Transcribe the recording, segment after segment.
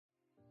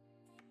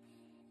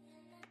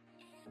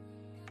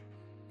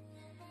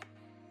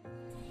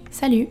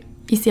Salut,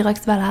 ici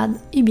Rox Valade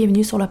et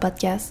bienvenue sur le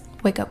podcast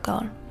Wake Up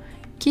Call.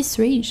 Qui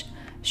suis-je?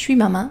 Je suis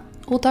maman,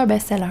 auteure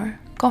best-seller,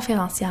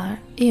 conférencière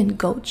et une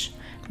coach.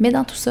 Mais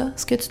dans tout ça,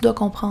 ce que tu dois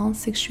comprendre,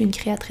 c'est que je suis une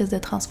créatrice de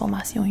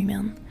transformation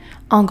humaine.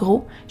 En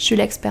gros, je suis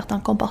l'experte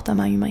en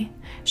comportement humain.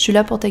 Je suis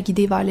là pour te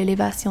guider vers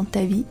l'élévation de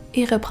ta vie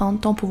et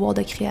reprendre ton pouvoir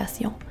de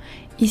création.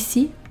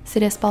 Ici, c'est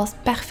l'espace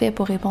parfait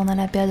pour répondre à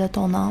l'appel de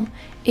ton âme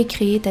et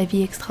créer ta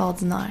vie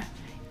extraordinaire.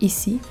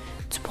 Ici,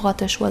 tu pourras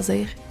te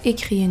choisir et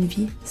créer une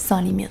vie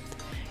sans limite.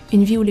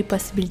 Une vie où les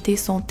possibilités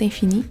sont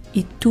infinies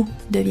et tout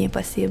devient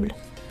possible.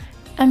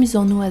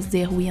 Amusons-nous à se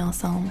dire oui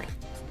ensemble.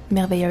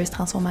 Merveilleuse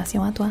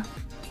transformation à toi.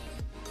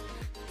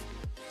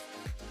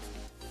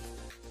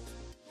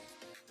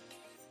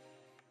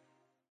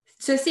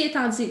 Ceci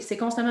étant dit, c'est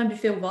constamment un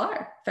buffet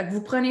ouvert. Fait que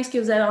vous prenez ce que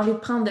vous avez envie de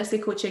prendre de ces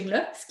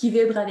coachings-là, ce qui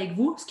vibre avec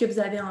vous, ce que vous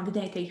avez envie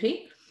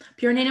d'intégrer.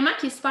 Puis un élément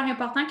qui est super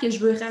important que je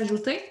veux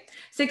rajouter,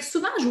 c'est que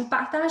souvent, je vous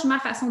partage ma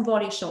façon de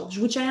voir les choses. Je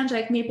vous challenge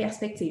avec mes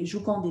perspectives. Je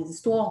vous conte des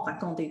histoires, on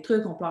raconte des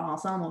trucs, on pleure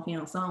ensemble, on rit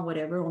ensemble,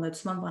 whatever. On a du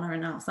fun pendant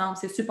un an ensemble.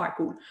 C'est super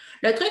cool.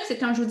 Le truc, c'est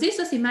que quand je vous dis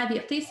ça, c'est ma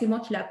vérité, c'est moi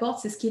qui l'apporte,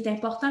 c'est ce qui est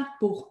important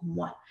pour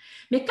moi.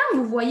 Mais quand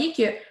vous voyez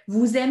que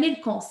vous aimez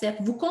le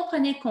concept, vous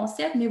comprenez le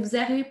concept, mais vous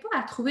n'arrivez pas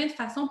à trouver une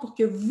façon pour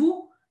que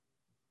vous,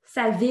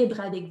 ça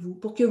vibre avec vous,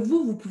 pour que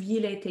vous pouviez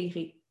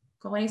l'intégrer.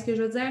 Vous comprenez ce que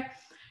je veux dire?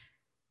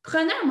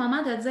 Prenez un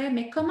moment de dire,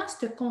 mais comment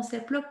ce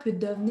concept-là peut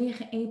devenir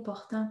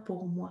important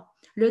pour moi?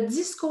 Le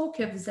discours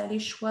que vous allez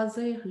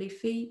choisir, les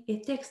filles,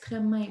 est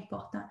extrêmement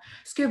important.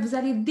 Ce que vous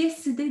allez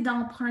décider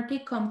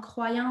d'emprunter comme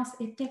croyance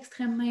est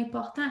extrêmement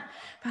important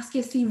parce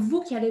que c'est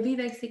vous qui allez vivre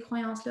avec ces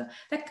croyances-là.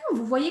 Fait que quand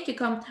vous voyez que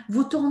comme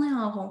vous tournez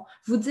en rond,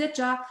 vous dites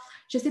genre,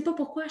 je ne sais pas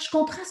pourquoi, je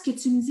comprends ce que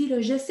tu me dis, là.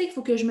 Je sais qu'il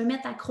faut que je me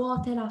mette à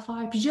croire telle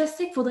affaire, puis je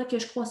sais qu'il faudrait que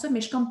je croie ça,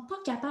 mais je ne suis comme pas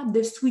capable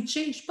de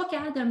switcher, je ne suis pas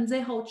capable de me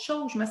dire autre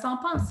chose, je ne me sens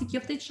pas en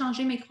sécurité de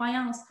changer mes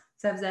croyances.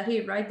 Ça vous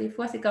arrive, right? Des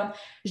fois, c'est comme,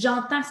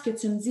 j'entends ce que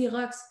tu me dis,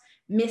 Rox,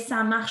 mais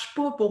ça ne marche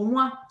pas pour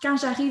moi. Quand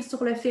j'arrive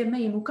sur le fait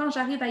même ou quand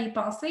j'arrive à y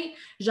penser,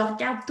 je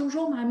regarde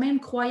toujours ma même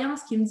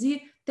croyance qui me dit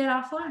telle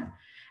affaire.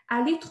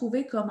 Allez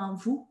trouver comment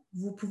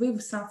vous pouvez vous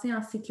sentir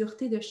en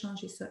sécurité de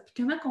changer ça. Puis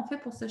comment on fait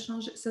pour se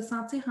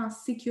sentir en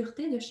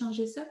sécurité de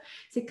changer ça?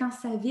 C'est quand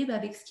ça vibre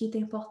avec ce qui est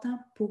important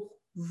pour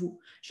vous.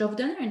 Je vais vous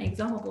donner un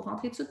exemple. On va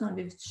rentrer tout de suite dans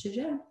le vif du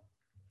sujet.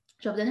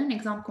 Je vais vous donner un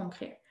exemple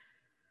concret.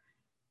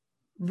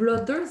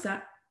 V'là 2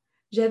 ans,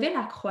 j'avais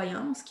la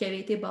croyance qui avait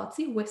été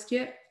bâtie où est-ce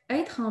que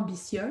être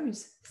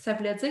ambitieuse, ça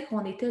voulait dire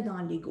qu'on était dans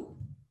l'ego.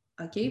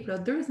 OK? V'là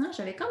 2 ans,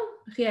 j'avais comme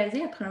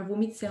réalisé après un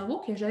vomi de cerveau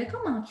que j'avais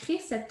comme ancré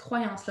cette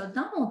croyance-là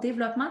dans mon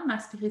développement de ma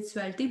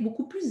spiritualité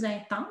beaucoup plus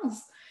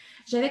intense.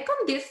 J'avais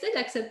comme décidé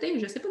d'accepter,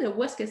 je ne sais pas de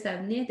où est-ce que ça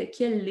venait, de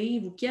quel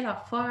livre ou quelle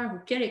affaire ou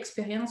quelle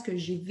expérience que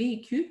j'ai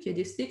vécue qui a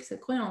décidé que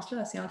cette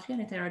croyance-là s'est ancrée à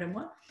l'intérieur de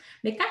moi.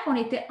 Mais quand on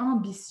était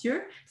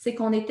ambitieux, c'est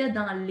qu'on était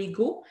dans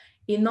l'ego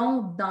et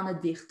non dans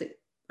notre vérité.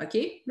 OK?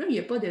 Là, il n'y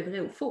a pas de vrai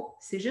ou faux.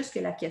 C'est juste que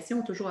la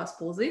question toujours à se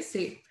poser,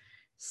 c'est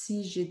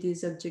si j'ai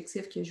des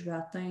objectifs que je veux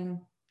atteindre,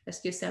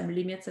 est-ce que ça me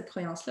limite cette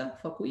croyance-là?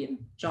 Fuck oui.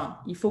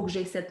 Genre, il faut que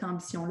j'ai cette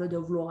ambition-là de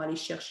vouloir aller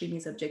chercher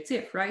mes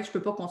objectifs, right? Je ne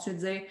peux pas continuer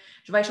de dire,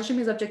 je vais aller chercher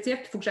mes objectifs,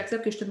 il faut que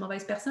j'accepte que je suis une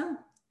mauvaise personne.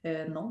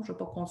 Non, je ne vais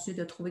pas continuer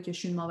de trouver que je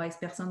suis une mauvaise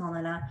personne en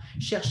allant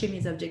chercher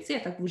mes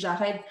objectifs. Fait que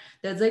j'arrête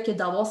de dire que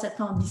d'avoir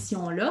cette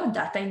ambition-là,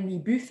 d'atteindre mes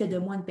buts, fait de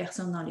moi une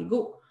personne dans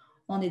l'ego.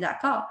 On est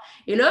d'accord.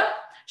 Et là,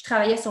 je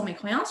travaillais sur mes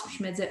croyances, puis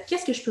je me disais,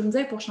 qu'est-ce que je peux me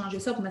dire pour changer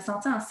ça, pour me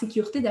sentir en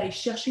sécurité d'aller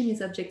chercher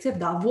mes objectifs,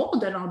 d'avoir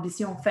de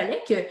l'ambition. Il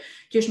fallait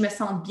que je me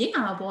sente bien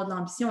à avoir de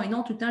l'ambition et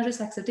non tout le temps juste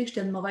accepter que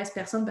j'étais une mauvaise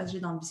personne parce que j'ai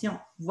de l'ambition.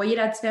 Vous voyez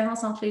la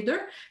différence entre les deux?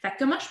 Fait que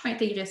comment je peux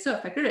intégrer ça?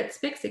 Fait que là, le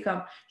typique, c'est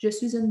comme, je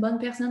suis une bonne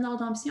personne d'avoir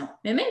d'ambition.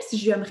 Mais même si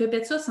je me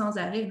répète ça sans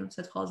arrêt, là,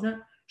 cette phrase-là,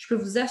 je peux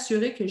vous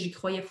assurer que j'y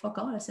croyais fuck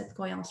all à cette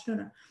croyance-là.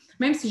 Là.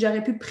 Même si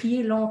j'aurais pu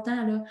prier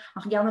longtemps là, en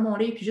regardant mon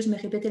livre puis juste me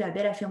répéter la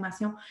belle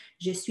affirmation,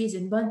 je suis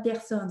une bonne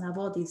personne à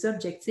avoir des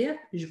objectifs,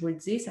 je vous le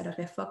dis, ça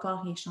n'aurait fuck all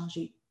rien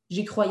changé.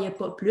 J'y croyais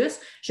pas plus,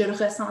 je le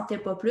ressentais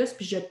pas plus,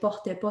 puis je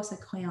portais pas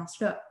cette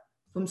croyance-là.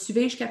 Vous me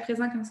suivez jusqu'à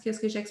présent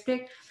qu'est-ce que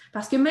j'explique?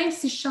 Parce que même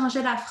si je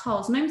changeais la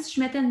phrase, même si je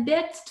mettais une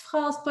belle petite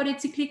phrase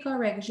politically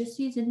correct, je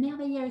suis une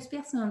merveilleuse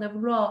personne à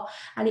vouloir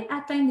aller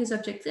atteindre des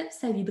objectifs,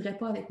 ça ne vibrait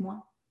pas avec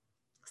moi.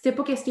 C'était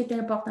pas ce qui était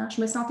important.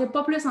 Je me sentais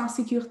pas plus en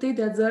sécurité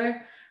de dire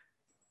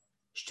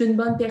je suis une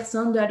bonne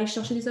personne d'aller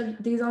chercher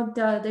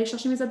d'aller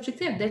chercher mes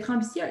objectifs, d'être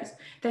ambitieuse.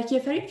 Fait qu'il a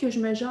fallu que je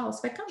me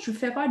jase. Fait que quand je vous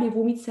fais faire des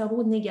vomis de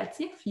cerveau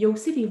négatifs, il y a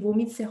aussi des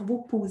vomis de cerveau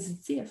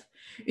positifs.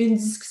 Une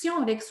discussion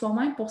avec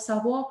soi-même pour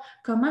savoir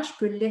comment je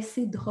peux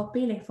laisser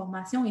dropper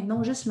l'information et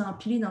non juste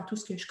l'empiler dans tout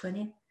ce que je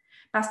connais.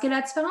 Parce que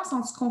la différence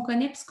entre ce qu'on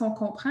connaît et ce qu'on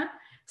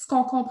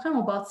comprend,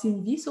 on bâtit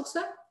une vie sur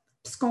ça,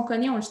 puis ce qu'on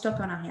connaît, on le stocke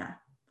en arrière.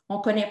 On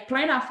connaît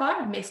plein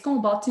d'affaires, mais est-ce qu'on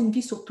bâtit une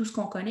vie sur tout ce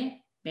qu'on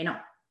connaît? Mais non.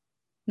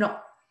 Non.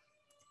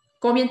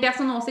 Combien de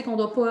personnes on sait qu'on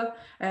doit pas,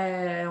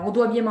 on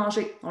doit bien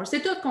manger? On le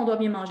sait tous qu'on doit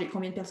bien manger.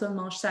 Combien de personnes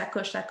mangent ça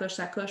coche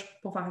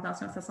pour faire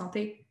attention à sa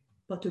santé?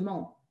 Pas tout le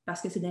monde, parce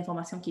que c'est de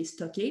l'information qui est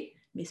stockée,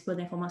 mais ce n'est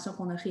pas d'information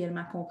qu'on a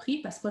réellement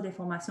compris parce que ce n'est pas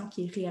d'information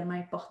qui est réellement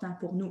importante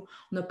pour nous.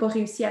 On n'a pas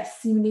réussi à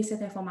assimiler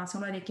cette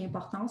information-là avec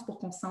importance pour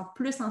qu'on se sente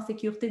plus en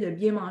sécurité de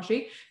bien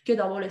manger que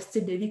d'avoir le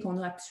style de vie qu'on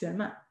a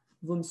actuellement.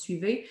 Vous me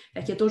suivez?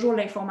 Il y a toujours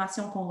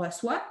l'information qu'on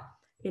reçoit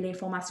et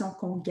l'information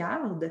qu'on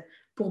garde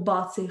pour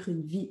bâtir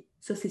une vie.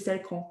 Ça, c'est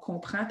celle qu'on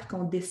comprend et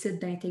qu'on décide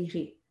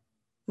d'intégrer.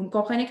 Vous me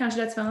comprenez quand je dis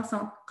la différence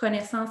entre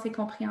connaissance et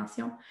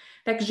compréhension?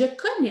 Fait que je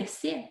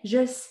connaissais,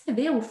 je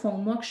savais au fond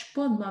de moi que je ne suis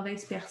pas une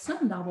mauvaise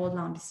personne d'avoir de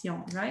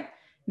l'ambition, right?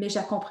 Mais je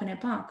ne la comprenais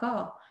pas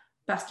encore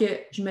parce que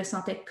je me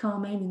sentais quand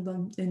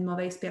même une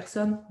mauvaise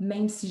personne,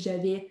 même si je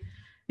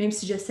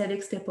savais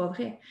que ce n'était pas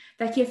vrai.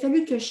 Fait qu'il a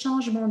fallu que je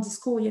change mon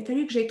discours, il a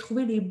fallu que j'aie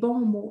trouvé les bons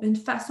mots, une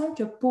façon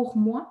que pour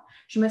moi,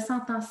 je me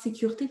sente en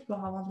sécurité de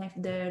pouvoir avoir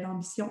de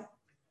l'ambition.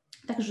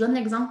 Fait que je donne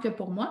l'exemple que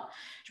pour moi,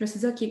 je me suis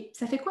dit, OK,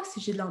 ça fait quoi si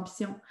j'ai de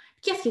l'ambition?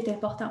 Qu'est-ce qui est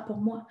important pour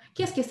moi?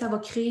 Qu'est-ce que ça va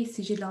créer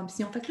si j'ai de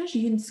l'ambition? Fait que là,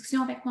 j'ai eu une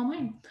discussion avec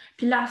moi-même.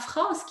 Puis la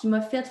phrase qui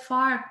m'a fait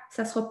faire,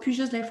 ça ne sera plus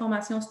juste de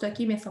l'information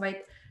stockée, mais ça va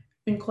être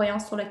une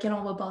croyance sur laquelle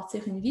on va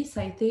bâtir une vie,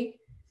 ça a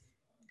été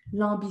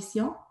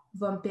l'ambition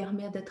va me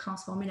permettre de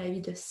transformer la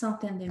vie de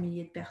centaines de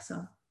milliers de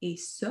personnes. Et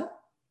ça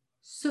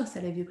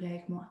l'a vibré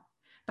avec moi.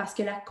 Parce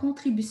que la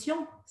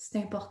contribution, c'est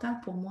important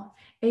pour moi.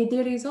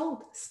 Aider les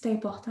autres, c'est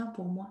important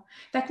pour moi.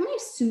 Fait que même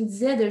si tu me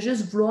disais de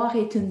juste vouloir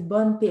être une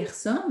bonne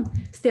personne,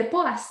 c'était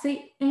pas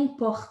assez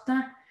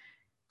important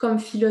comme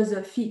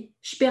philosophie.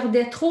 Je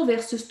perdais trop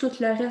versus tout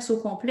le reste au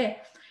complet.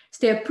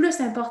 C'était plus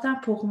important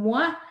pour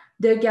moi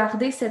de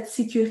garder cette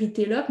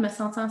sécurité-là, de me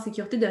sentir en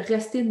sécurité, de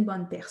rester une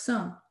bonne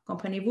personne.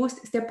 Comprenez-vous?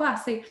 C'était pas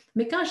assez.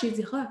 Mais quand j'ai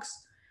dit,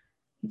 Rox,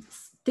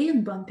 t'es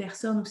une bonne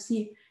personne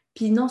aussi.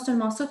 Puis non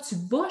seulement ça, tu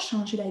vas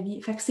changer la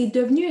vie. Fait que c'est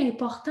devenu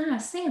important,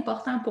 assez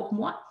important pour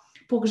moi,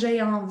 pour que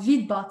j'aie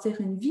envie de bâtir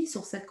une vie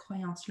sur cette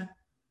croyance-là.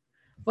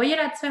 Voyez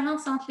la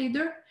différence entre les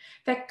deux?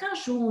 Fait que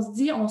quand on se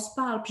dit, on se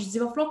parle, puis je dis,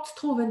 il va falloir que tu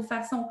trouves une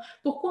façon.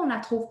 Pourquoi on ne la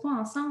trouve pas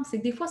ensemble? C'est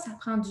que des fois, ça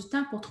prend du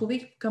temps pour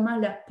trouver comment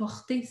la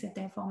porter, cette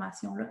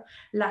information-là,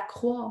 la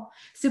croire.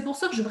 C'est pour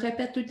ça que je vous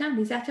répète tout le temps,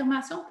 les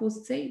affirmations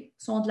positives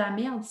sont de la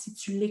merde si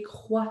tu ne les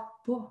crois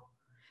pas.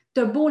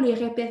 T'as beau les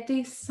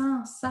répéter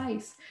sans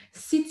cesse.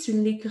 Si tu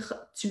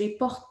les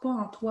portes pas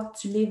en toi,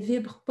 tu les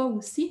vibres pas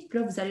aussi, puis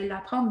là, vous allez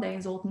l'apprendre dans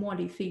les autres mois,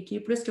 les filles. Okay?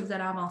 Plus que vous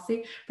allez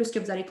avancer, plus que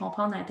vous allez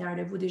comprendre à l'intérieur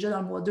de vous. Déjà,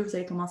 dans le mois 2, vous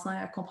allez commencer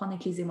à comprendre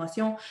avec les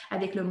émotions,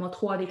 avec le mois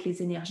 3, avec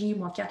les énergies,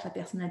 mois 4, la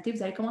personnalité.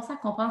 Vous allez commencer à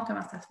comprendre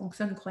comment ça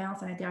fonctionne, une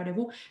croyance à l'intérieur de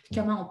vous, puis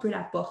comment on peut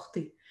la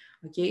porter.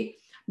 OK?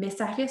 Mais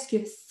ça reste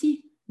que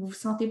si vous ne vous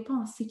sentez pas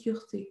en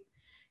sécurité,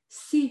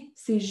 si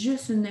c'est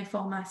juste une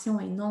information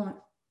et non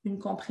une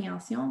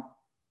compréhension,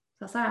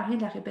 ça ne sert à rien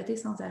de la répéter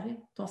sans arrêt.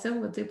 Ton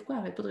cerveau va te dire, pourquoi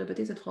arrête pas de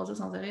répéter cette phrase-là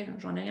sans arrêt?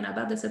 J'en ai rien à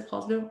battre de cette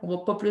phrase-là. On ne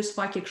va pas plus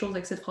faire quelque chose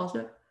avec cette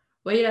phrase-là.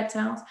 Vous voyez la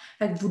différence?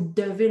 Fait que vous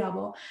devez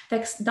l'avoir.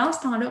 Fait que dans ce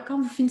temps-là, quand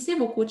vous finissez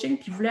vos coachings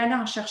puis vous voulez aller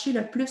en chercher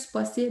le plus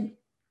possible,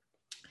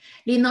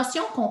 les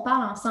notions qu'on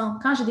parle ensemble,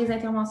 quand j'ai des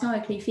interventions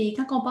avec les filles,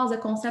 quand on parle de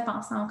concepts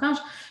ensemble, quand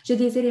j'ai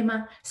des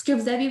éléments, ce que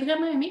vous avez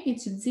vraiment aimé, puis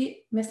tu te dis,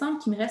 il me semble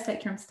qu'il me reste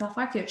avec une petite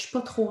affaire que je ne suis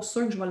pas trop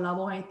sûre que je vais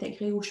l'avoir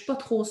intégré ou je ne suis pas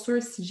trop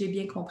sûre si j'ai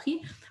bien compris,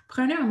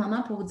 prenez un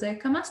moment pour vous dire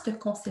comment ce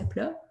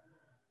concept-là,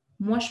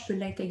 moi, je peux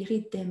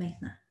l'intégrer dès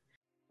maintenant.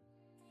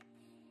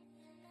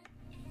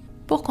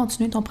 Pour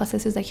continuer ton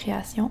processus de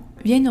création,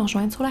 viens nous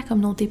rejoindre sur la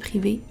communauté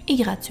privée et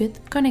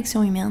gratuite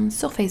Connexion Humaine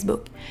sur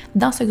Facebook.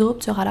 Dans ce groupe,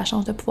 tu auras la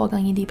chance de pouvoir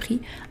gagner des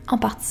prix en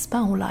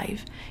participant au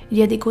live. Il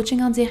y a des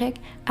coachings en direct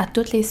à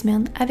toutes les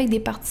semaines avec des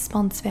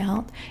participantes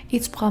différentes et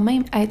tu pourras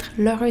même être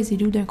l'heureuse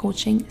élue d'un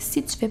coaching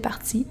si tu fais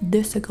partie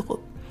de ce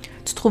groupe.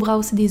 Tu trouveras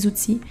aussi des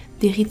outils,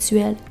 des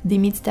rituels, des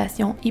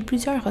méditations et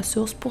plusieurs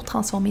ressources pour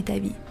transformer ta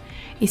vie.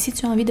 Et si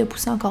tu as envie de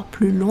pousser encore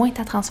plus loin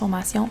ta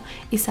transformation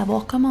et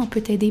savoir comment on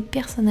peut t'aider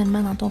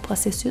personnellement dans ton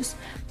processus,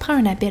 prends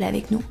un appel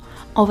avec nous.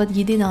 On va te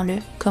guider dans le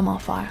comment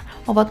faire.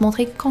 On va te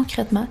montrer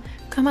concrètement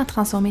comment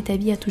transformer ta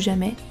vie à tout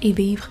jamais et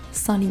vivre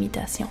sans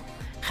limitation.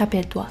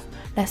 Rappelle-toi,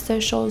 la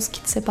seule chose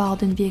qui te sépare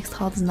d'une vie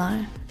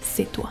extraordinaire,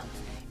 c'est toi.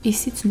 Et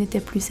si tu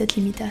n'étais plus cette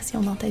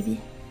limitation dans ta vie?